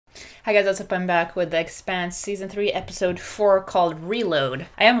Hi guys, what's up? I'm back with the Expanse Season 3 Episode 4 called Reload.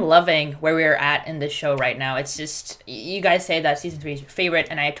 I am loving where we're at in this show right now. It's just, you guys say that Season 3 is your favorite,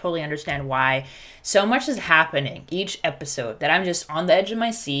 and I totally understand why. So much is happening each episode that I'm just on the edge of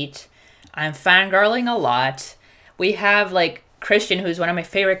my seat. I'm fangirling a lot. We have, like, Christian, who's one of my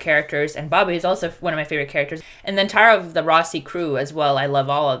favorite characters, and Bobby, who's also one of my favorite characters, and the entire of the Rossi crew as well. I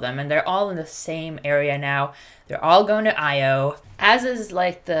love all of them, and they're all in the same area now. They're all going to Io, as is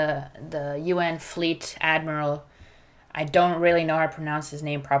like the UN fleet admiral. I don't really know how to pronounce his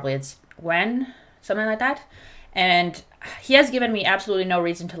name properly. It's Wen, something like that. And he has given me absolutely no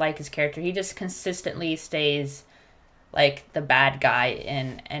reason to like his character. He just consistently stays like the bad guy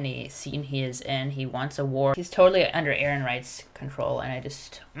in any scene he is in. He wants a war. He's totally under Ehrenreit's control, and I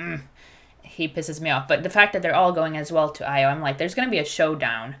just, he pisses me off. But the fact that they're all going as well to Io, I'm like, there's going to be a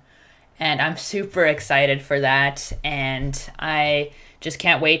showdown. And I'm super excited for that, and I just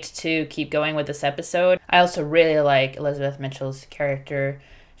can't wait to keep going with this episode. I also really like Elizabeth Mitchell's character.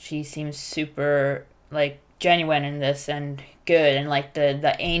 She seems super, like, genuine in this and good, and like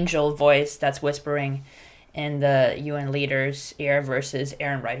the angel voice that's whispering in the UN leader's ear versus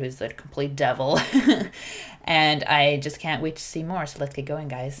Ehrenreit, who's the complete devil. And I just can't wait to see more, so let's get going,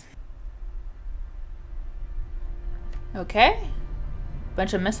 guys. Okay.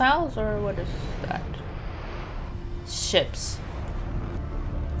 Bunch of missiles, or what is that? Ships.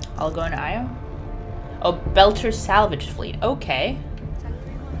 All going to Io? Oh, Belcher's salvage fleet. Okay.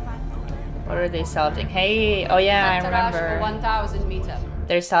 What are they salvaging? Hey, oh yeah, I remember. 1,000 meter.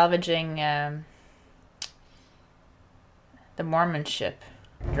 They're salvaging the Mormon ship.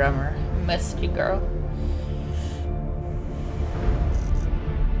 Drummer. Missed you, girl.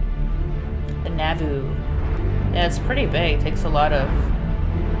 The Nauvoo. Yeah, it's pretty big. It takes a lot of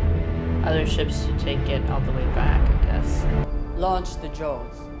other ships to take it all the way back, I guess. Launch the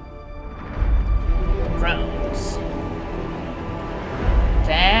Jaws. Drones.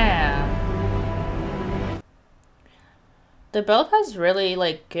 Damn. The belt has really,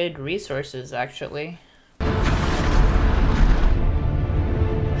 like, good resources, actually.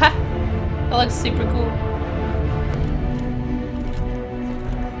 Ha! That looks super cool.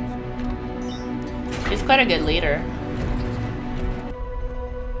 She's quite a good leader.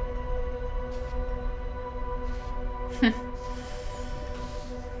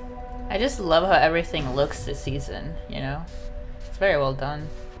 I just love how everything looks this season, you know? It's very well done.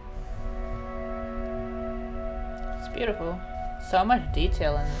 It's beautiful. So much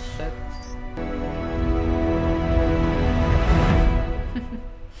detail in this ship.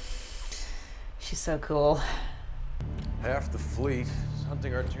 She's so cool. Half the fleet is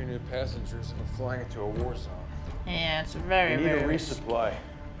hunting our 2 new passengers and flying it to a war zone. Yeah, it's very, We need very... a resupply.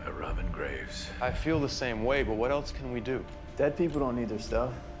 By Robin Graves. I feel the same way, but what else can we do? Dead people don't need their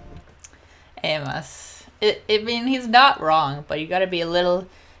stuff. Amos. I mean, he's not wrong, but you gotta be a little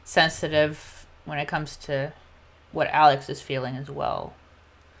sensitive when it comes to what Alex is feeling as well.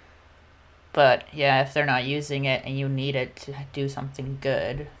 But yeah, if they're not using it and you need it to do something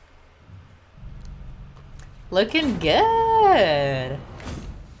good. Looking good.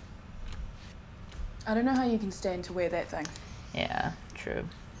 I don't know how you can stand to wear that thing. Yeah, true.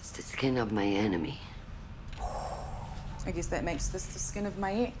 It's the skin of my enemy. I guess that makes this the skin of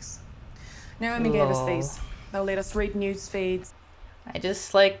my ex. Naomi gave us these. They'll let us read news feeds. I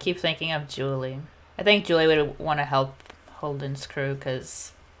just like keep thinking of Julie. I think Julie would want to help Holden's crew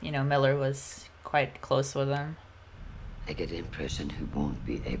because, you know, Miller was quite close with him. I get the impression he won't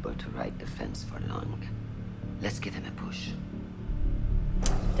be able to ride the fence for long. Let's give him a push.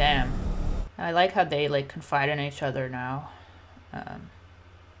 Damn. I like how they like confide in each other now.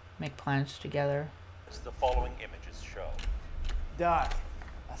 Make plans together. The following images show. Doc,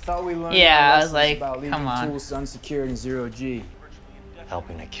 I thought we learned Yeah, our I was lessons like, about leaving come on. tools unsecured in 0G.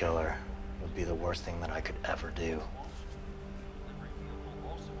 Helping a killer would be the worst thing that I could ever do.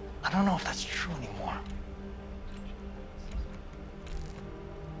 I don't know if that's true anymore.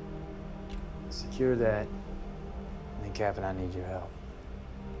 Secure that. And then, Captain, I need your help.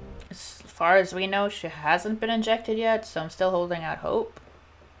 As far as we know, she hasn't been injected yet, so I'm still holding out hope.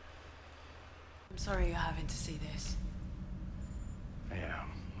 I'm sorry you're having to see this. Yeah,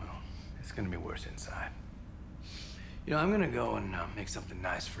 well, it's gonna be worse inside. You know, I'm gonna go and make something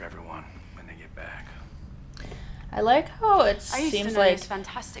nice for everyone when they get back. I like how it I used to seems know like this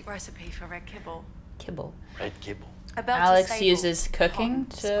fantastic recipe for red kibble. kibble. Red kibble. A Belcher Alex staple, uses cooking hot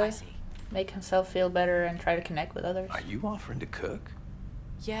and to spicy. make himself feel better and try to connect with others. Are you offering to cook?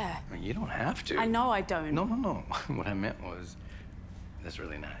 Yeah. I mean, you don't have to. I know I don't. No. What I meant was, that's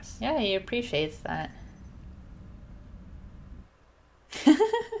really nice. Yeah, he appreciates that.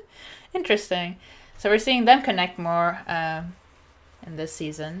 Interesting. So we're seeing them connect more in this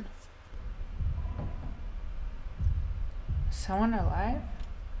season. Someone alive?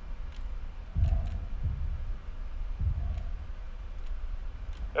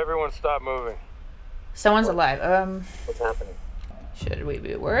 Everyone stop moving. Someone's alive. What's happening? Should we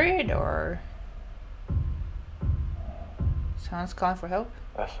be worried or someone's calling for help?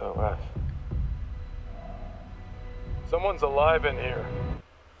 SOS. Someone's alive in here.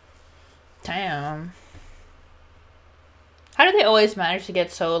 Damn. How do they always manage to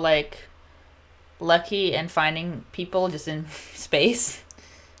get so like lucky in finding people just in space?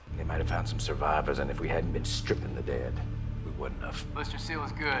 They might have found some survivors, and if we hadn't been stripping the dead, we wouldn't have. Blister seal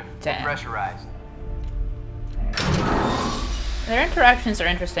is good. Damn. Pressurized. Their interactions are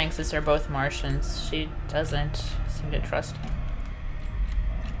interesting since they're both Martians. She doesn't seem to trust him.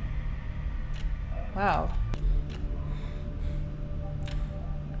 Wow.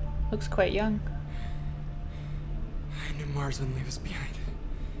 Looks quite young. I knew Mars wouldn't leave us behind.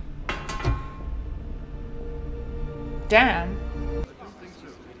 Damn.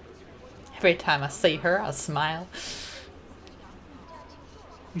 Every time I see her, I smile.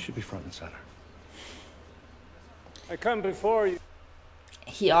 You should be front and center. I come before you.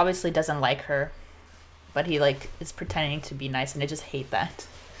 He obviously doesn't like her, but he like is pretending to be nice, and I just hate that.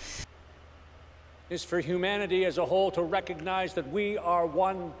 Is for humanity as a whole to recognize that we are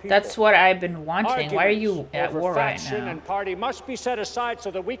one people. That's what I've been wanting. Why are you Arguments at over war right faction now? and party must be set aside so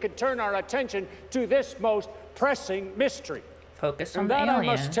that we can turn our attention to this most pressing mystery. Focus on And the that aliens.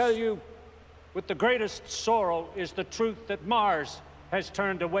 I must tell you, with the greatest sorrow, is the truth that Mars has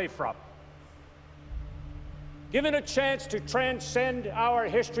turned away from. Given a chance to transcend our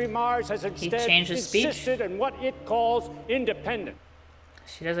history, Mars has instead changed his speech? insisted on what it calls independence.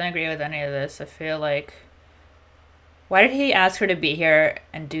 She doesn't agree with any of this. I feel like... Why did he ask her to be here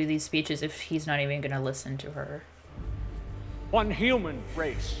and do these speeches if he's not even going to listen to her? One human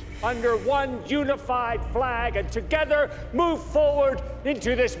race, under one unified flag, and together move forward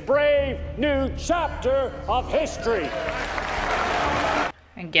into this brave new chapter of history.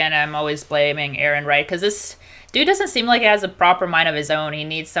 Again, I'm always blaming Aaron Wright, because this dude doesn't seem like he has a proper mind of his own. He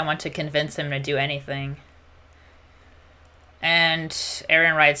needs someone to convince him to do anything. And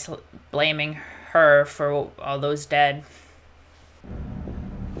Aaron Wright's blaming her for all those dead. I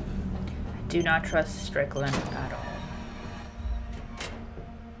do not trust Strickland at all.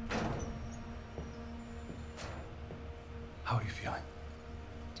 How are you feeling?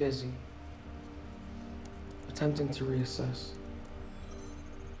 Dizzy. Attempting to reassess.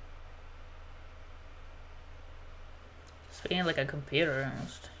 Speaking like a computer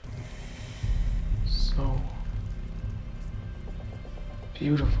almost. So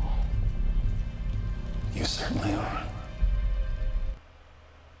beautiful. You certainly are.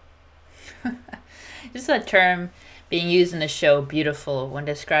 Just that term being used in the show, beautiful, when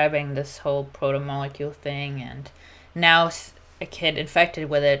describing this whole proto-molecule thing, and now a kid infected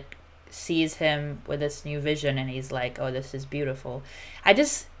with it sees him with this new vision and he's like, oh, this is beautiful.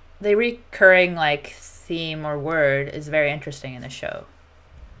 The recurring like theme or word is very interesting in the show.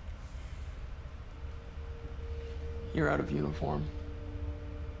 You're out of uniform.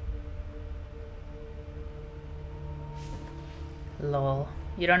 Lol.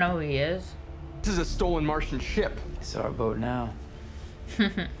 You don't know who he is? This is a stolen Martian ship. It's our boat now.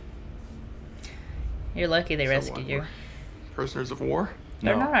 You're lucky they rescued what, you. we're prisoners of war?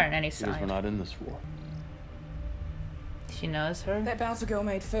 They're not on any because we're side. not in this war. She knows her. That bouncer girl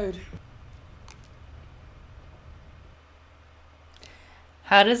made food.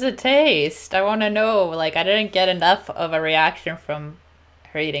 How does it taste? I want to know. Like, I didn't get enough of a reaction from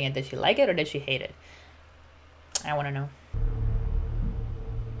her eating it. Did she like it or did she hate it? I want to know.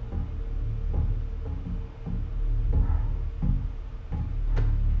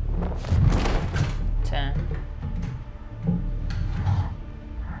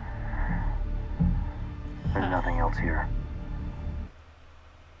 There's nothing else here.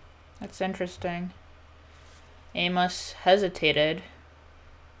 That's interesting. Amos hesitated,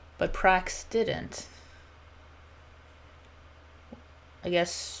 but Prax didn't. I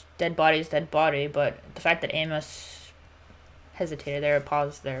guess dead body's dead body, but the fact that Amos hesitated there,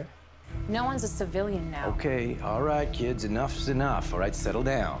 paused there. No one's a civilian now. Okay, all right, kids, enough's enough. All right, settle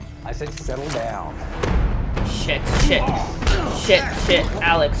down. I said settle down. Shit,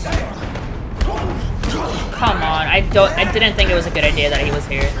 Alex. Come on, I didn't think it was a good idea that he was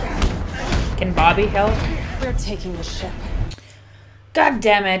here. Can Bobby help? We're taking the ship. God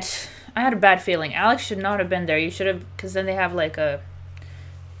damn it. I had a bad feeling. Alex should not have been there. You should have, because then they have like a,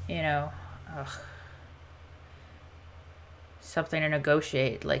 you know, ugh. something to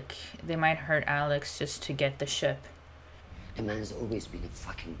negotiate. Like, they might hurt Alex just to get the ship. The man's always been a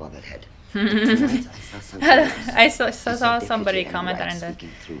fucking bobblehead. Tonight, I saw somebody comment that in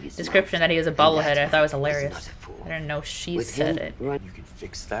the description that he was a bobblehead. I thought it was hilarious. I didn't know she said it. You can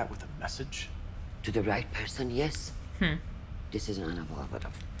fix that with a message? To the right person, yes. This is Anna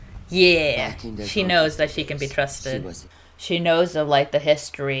Volvodov. Yeah, she knows that she can be trusted. She knows of like the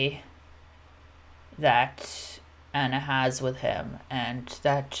history that Anna has with him, and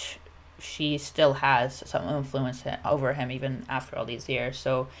that she still has some influence over him even after all these years.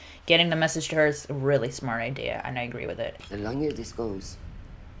 So getting the message to her is a really smart idea, and I agree with it. The longer this goes,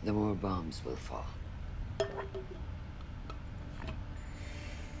 the more bombs will fall.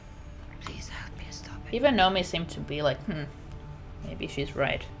 Please help me stop it. Even Nomi seemed to be like, maybe she's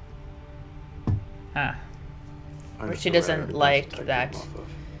right. Or she doesn't like that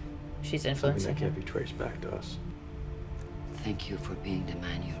she's influencing Something that him. can't be traced back to us. Thank you for being the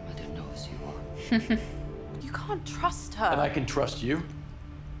man your mother knows you are. You can't trust her. And I can trust you?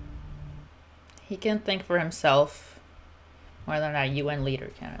 He can think for himself more than a UN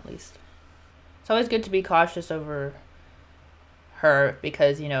leader can, at least. It's always good to be cautious over her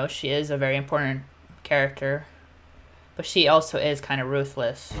because, you know, she is a very important character. But she also is kind of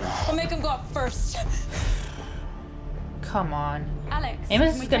ruthless. I'll make him go up first. Come on. Alex, Amos can we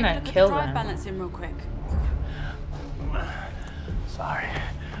is take a gonna look at kill the drive them. balance in real quick? Sorry.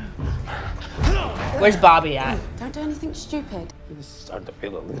 Where's Bobby at? Don't do anything stupid. This is starting to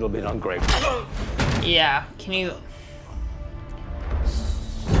feel a little bit ungrateful. Yeah, can you...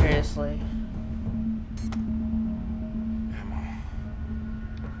 Seriously.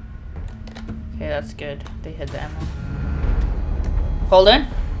 Okay, that's good. They hid the ammo. Holden?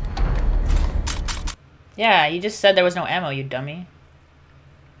 Yeah, you just said there was no ammo, you dummy.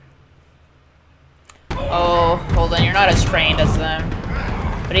 Oh, Holden, you're not as trained as them.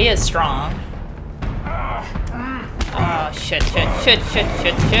 But he is strong. Oh, shit.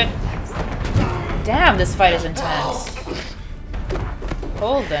 Damn, this fight is intense.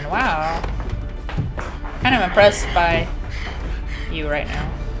 Holden, wow. Kind of impressed by you right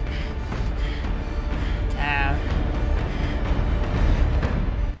now. Damn.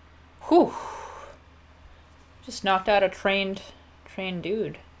 Whew. Just knocked out a trained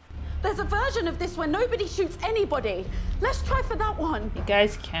dude. There's a version of this where nobody shoots anybody. Let's try for that one. You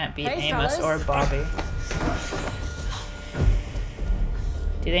guys can't beat Hey, Amos fellas. or Bobby.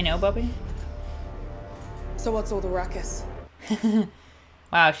 Do they know Bobby? So what's all the ruckus?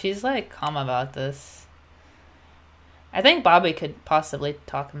 Wow, she's like calm about this. I think Bobby could possibly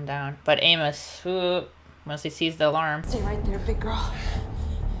talk him down, but Amos, once he sees the alarm. Stay right there, big girl.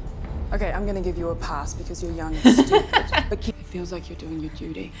 Okay, I'm gonna give you a pass because you're young and stupid. But it feels like you're doing your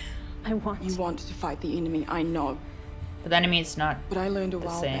duty. I want You want to fight the enemy, I know. But the enemy is not But I learned a the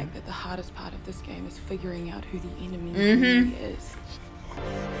while same. back that the hardest part of this game is figuring out who the enemy really is.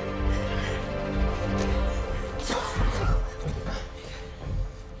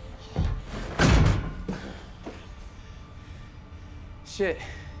 Shit.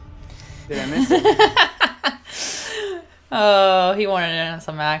 Did I miss it? Oh, he wanted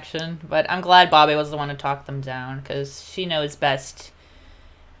some action. But I'm glad Bobby was the one to talk them down, because she knows best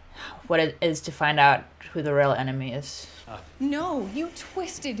what it is to find out who the real enemy is. No, you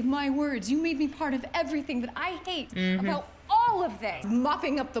twisted my words. You made me part of everything that I hate about all of this.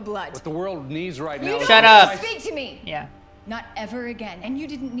 Mopping up the blood. What the world needs right You now. don't Shut have up. to speak to me. Yeah. Not ever again. And you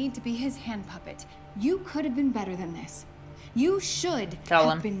didn't need to be his hand puppet. You could have been better than this. You should Tell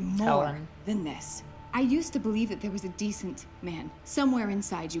have him. been Tell more him. than this. I used to believe that there was a decent man somewhere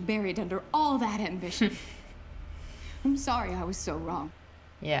inside you, buried under all that ambition. I'm sorry I was so wrong.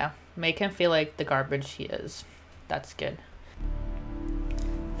 Yeah. Make him feel like the garbage he is. That's good.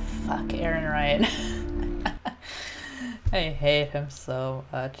 Fuck Aaron Wright. I hate him so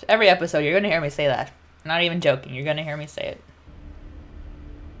much. Every episode, you're gonna hear me say that. I'm not even joking. You're gonna hear me say it.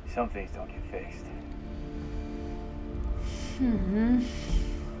 Some things don't get fixed.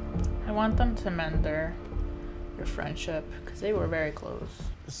 I want them to mend their friendship because they were very close.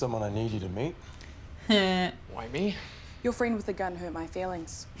 There's someone I need you to meet. Why me? Your friend with the gun hurt my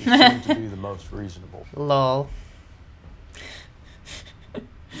feelings. You seem to be the most reasonable. Lol.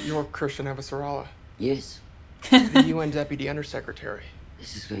 You're Christian Avasarala, Yes, the UN Deputy Undersecretary.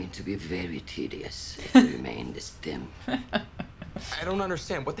 this is going to be very tedious if we remain this dim. I don't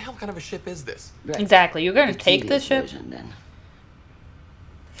understand. What the hell kind of a ship is this? Right. Exactly. You're gonna The take this tedious ship, version, then.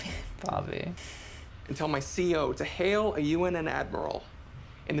 Bobby. And tell my CO to hail a UN admiral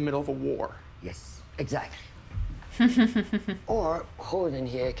in the middle of a war. Yes, exactly. Or Holden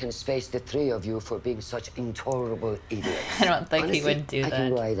here can space the three of you for being such intolerable idiots. I don't think Honestly, he would do I that. can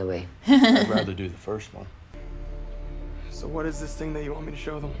go either way. I'd rather do the first one. So what is this thing that you want me to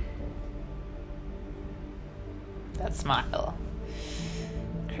show them? That smile.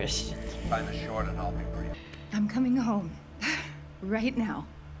 Christian. Time is short and I'll be brief. I'm coming home. Right now.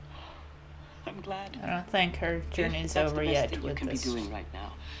 I'm glad. I don't think her journey's over yet with can this. be doing right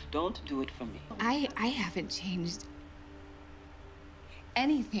now. Don't do it for me. I haven't changed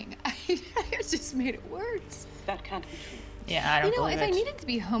anything. I just made it worse. That can't be true. Yeah, I don't You know, believe if I it. needed to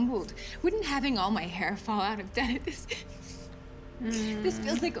be humbled, wouldn't having all my hair fall out have done it? This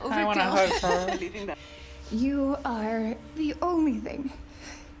feels like I want to hug overkill. her. You are the only thing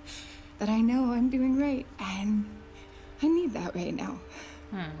that I know I'm doing right, and I need that right now.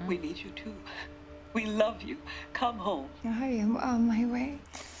 We need you too. We love you. Come home. I am on my way.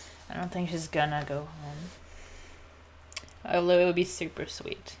 I don't think she's gonna go home. Although it would be super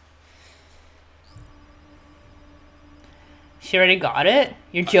sweet. She already got it?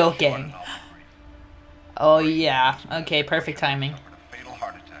 You're joking. Oh yeah. Okay, perfect timing. Fatal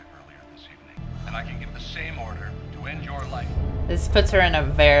heart attack earlier this evening, and I can give the same order to end your life. This puts her in a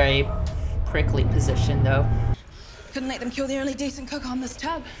very prickly position though. Couldn't let them kill the only decent cook on this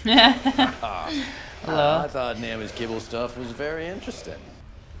tub. Hello? I thought Naomi's kibble stuff was very interesting.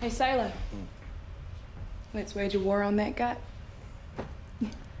 Hey, Sailor. Let's wage a war on that gut.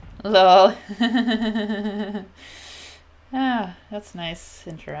 Lol. Ah, that's nice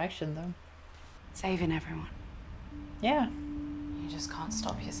interaction though. Saving everyone. Yeah. You just can't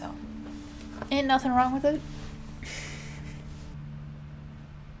stop yourself. Ain't nothing wrong with it.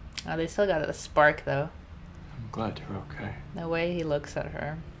 Oh, they still got a spark though. I'm glad you're okay. The way he looks at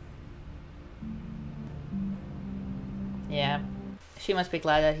her. Yeah. She must be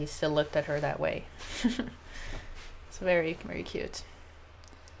glad that he still looked at her that way. It's very, very cute.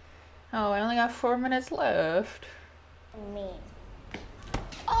 Oh, I only got 4 minutes left. Me.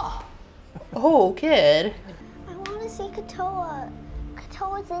 Oh, kid. I want to see Katoa.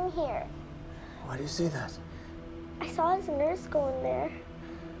 Katoa's in here. Why do you say that? I saw his nurse go in there.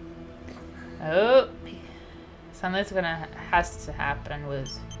 Oh. Something's has to happen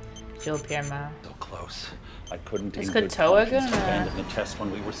with Jill Pierma. So close. I couldn't Is in good Katoa conscience gonna abandon the test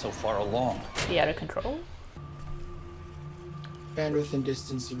when we were so far along. be out of control? Bandwidth and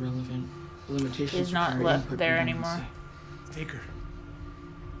distance irrelevant. The limitations He's not require left input there redundancy. anymore. Take her.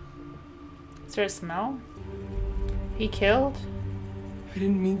 Is there a smell? He killed? I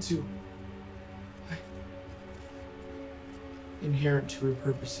didn't mean to. Inherent to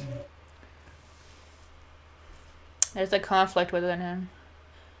repurposing. There's a conflict within him.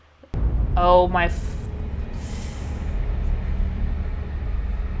 Oh my The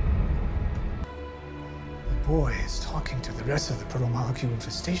boy is talking to the rest of the proto-molecule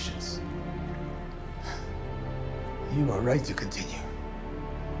infestations. You are right to continue.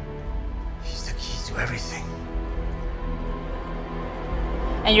 He's the key to everything.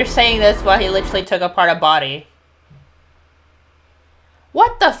 And you're saying this while he literally took apart a body.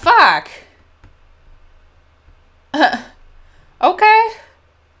 What the fuck? Okay.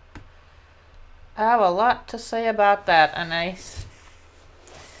 I have a lot to say about that, and I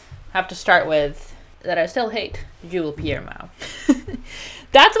have to start with that I still hate Jules Pierre.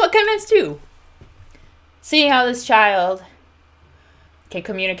 That's what convinced you. Seeing how this child can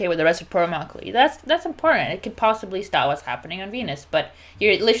communicate with the rest of Promocle. That's important. It could possibly stop what's happening on Venus, but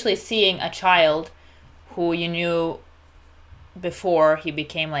you're literally seeing a child who you knew before he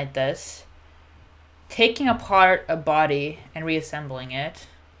became like this, taking apart a body and reassembling it,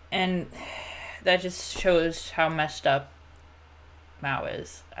 and that just shows how messed up Mao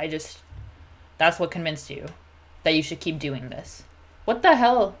is. That's what convinced you that you should keep doing this. What the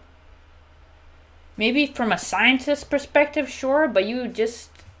hell? Maybe from a scientist perspective, sure, but you just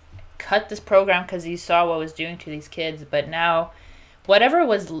cut this program because you saw what it was doing to these kids, but now whatever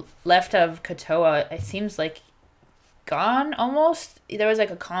was left of Katoa, it seems like gone almost. There was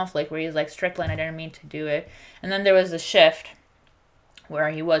like a conflict where he's like, Strickland, I didn't mean to do it. And then there was a shift where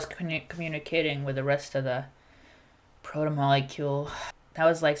he was communicating with the rest of the protomolecule. That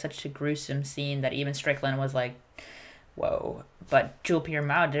was like such a gruesome scene that even Strickland was like, whoa. But Jules Pierre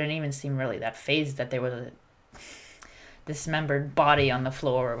Mao didn't even seem really that phased that there was a dismembered body on the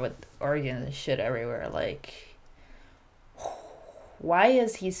floor with organs and shit everywhere. Like, why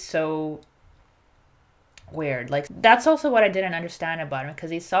is he so weird? Like, that's also what I didn't understand about him,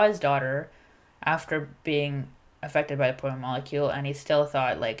 because he saw his daughter after being affected by the protomolecule, and he still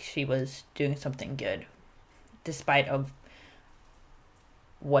thought like she was doing something good despite of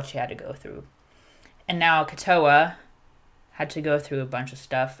what she had to go through. And now Katoa had to go through a bunch of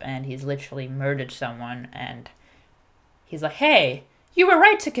stuff, and he's literally murdered someone, and he's like, hey, you were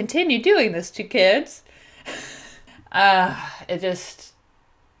right to continue doing this to kids. It just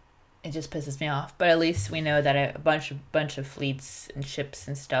pisses me off. But at least we know that a bunch of fleets and ships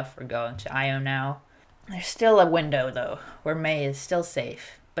and stuff are going to Io now. There's still a window, though, where May is still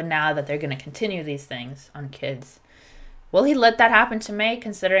safe. But now that they're going to continue these things on kids, will he let that happen to May,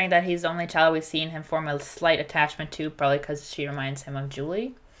 considering that he's the only child we've seen him form a slight attachment to, probably because she reminds him of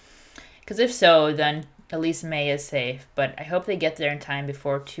Julie? Because if so, then at least May is safe. But I hope they get there in time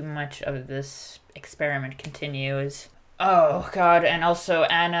before too much of this experiment continues. Oh, God. And also,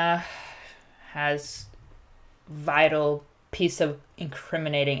 Anna has vital piece of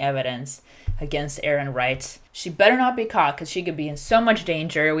incriminating evidence against Aaron Wright. She better not be caught, because she could be in so much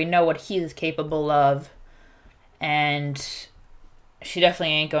danger. We know what he is capable of. And she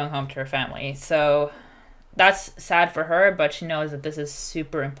definitely ain't going home to her family. So that's sad for her, but she knows that this is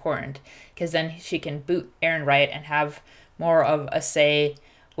super important, because then she can boot Aaron Wright and have more of a say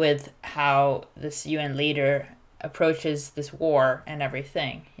with how this UN leader approaches this war and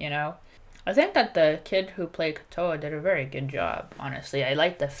everything, you know? I think that the kid who played Katoa did a very good job, honestly. I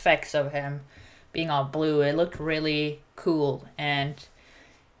liked the effects of him being all blue. It looked really cool, and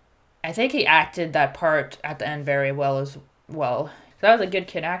I think he acted that part at the end very well as well. That was a good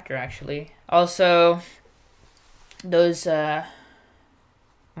kid actor, actually. Also, those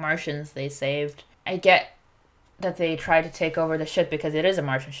Martians they saved. I get that they tried to take over the ship because it is a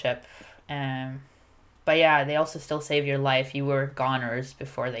Martian ship. But yeah, they also still saved your life. You were goners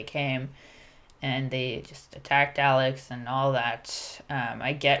before they came. And they just attacked Alex and all that.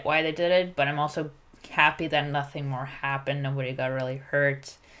 I get why they did it, but I'm also happy that nothing more happened. Nobody got really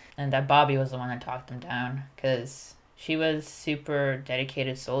hurt. And that Bobby was the one that talked them down. Because she was super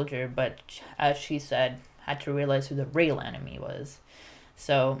dedicated soldier, but as she said, had to realize who the real enemy was.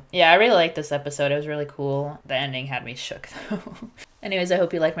 So, yeah, I really liked this episode. It was really cool. The ending had me shook, though. Anyways, I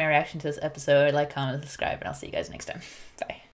hope you liked my reaction to this episode. Like, comment, subscribe, and I'll see you guys next time. Bye.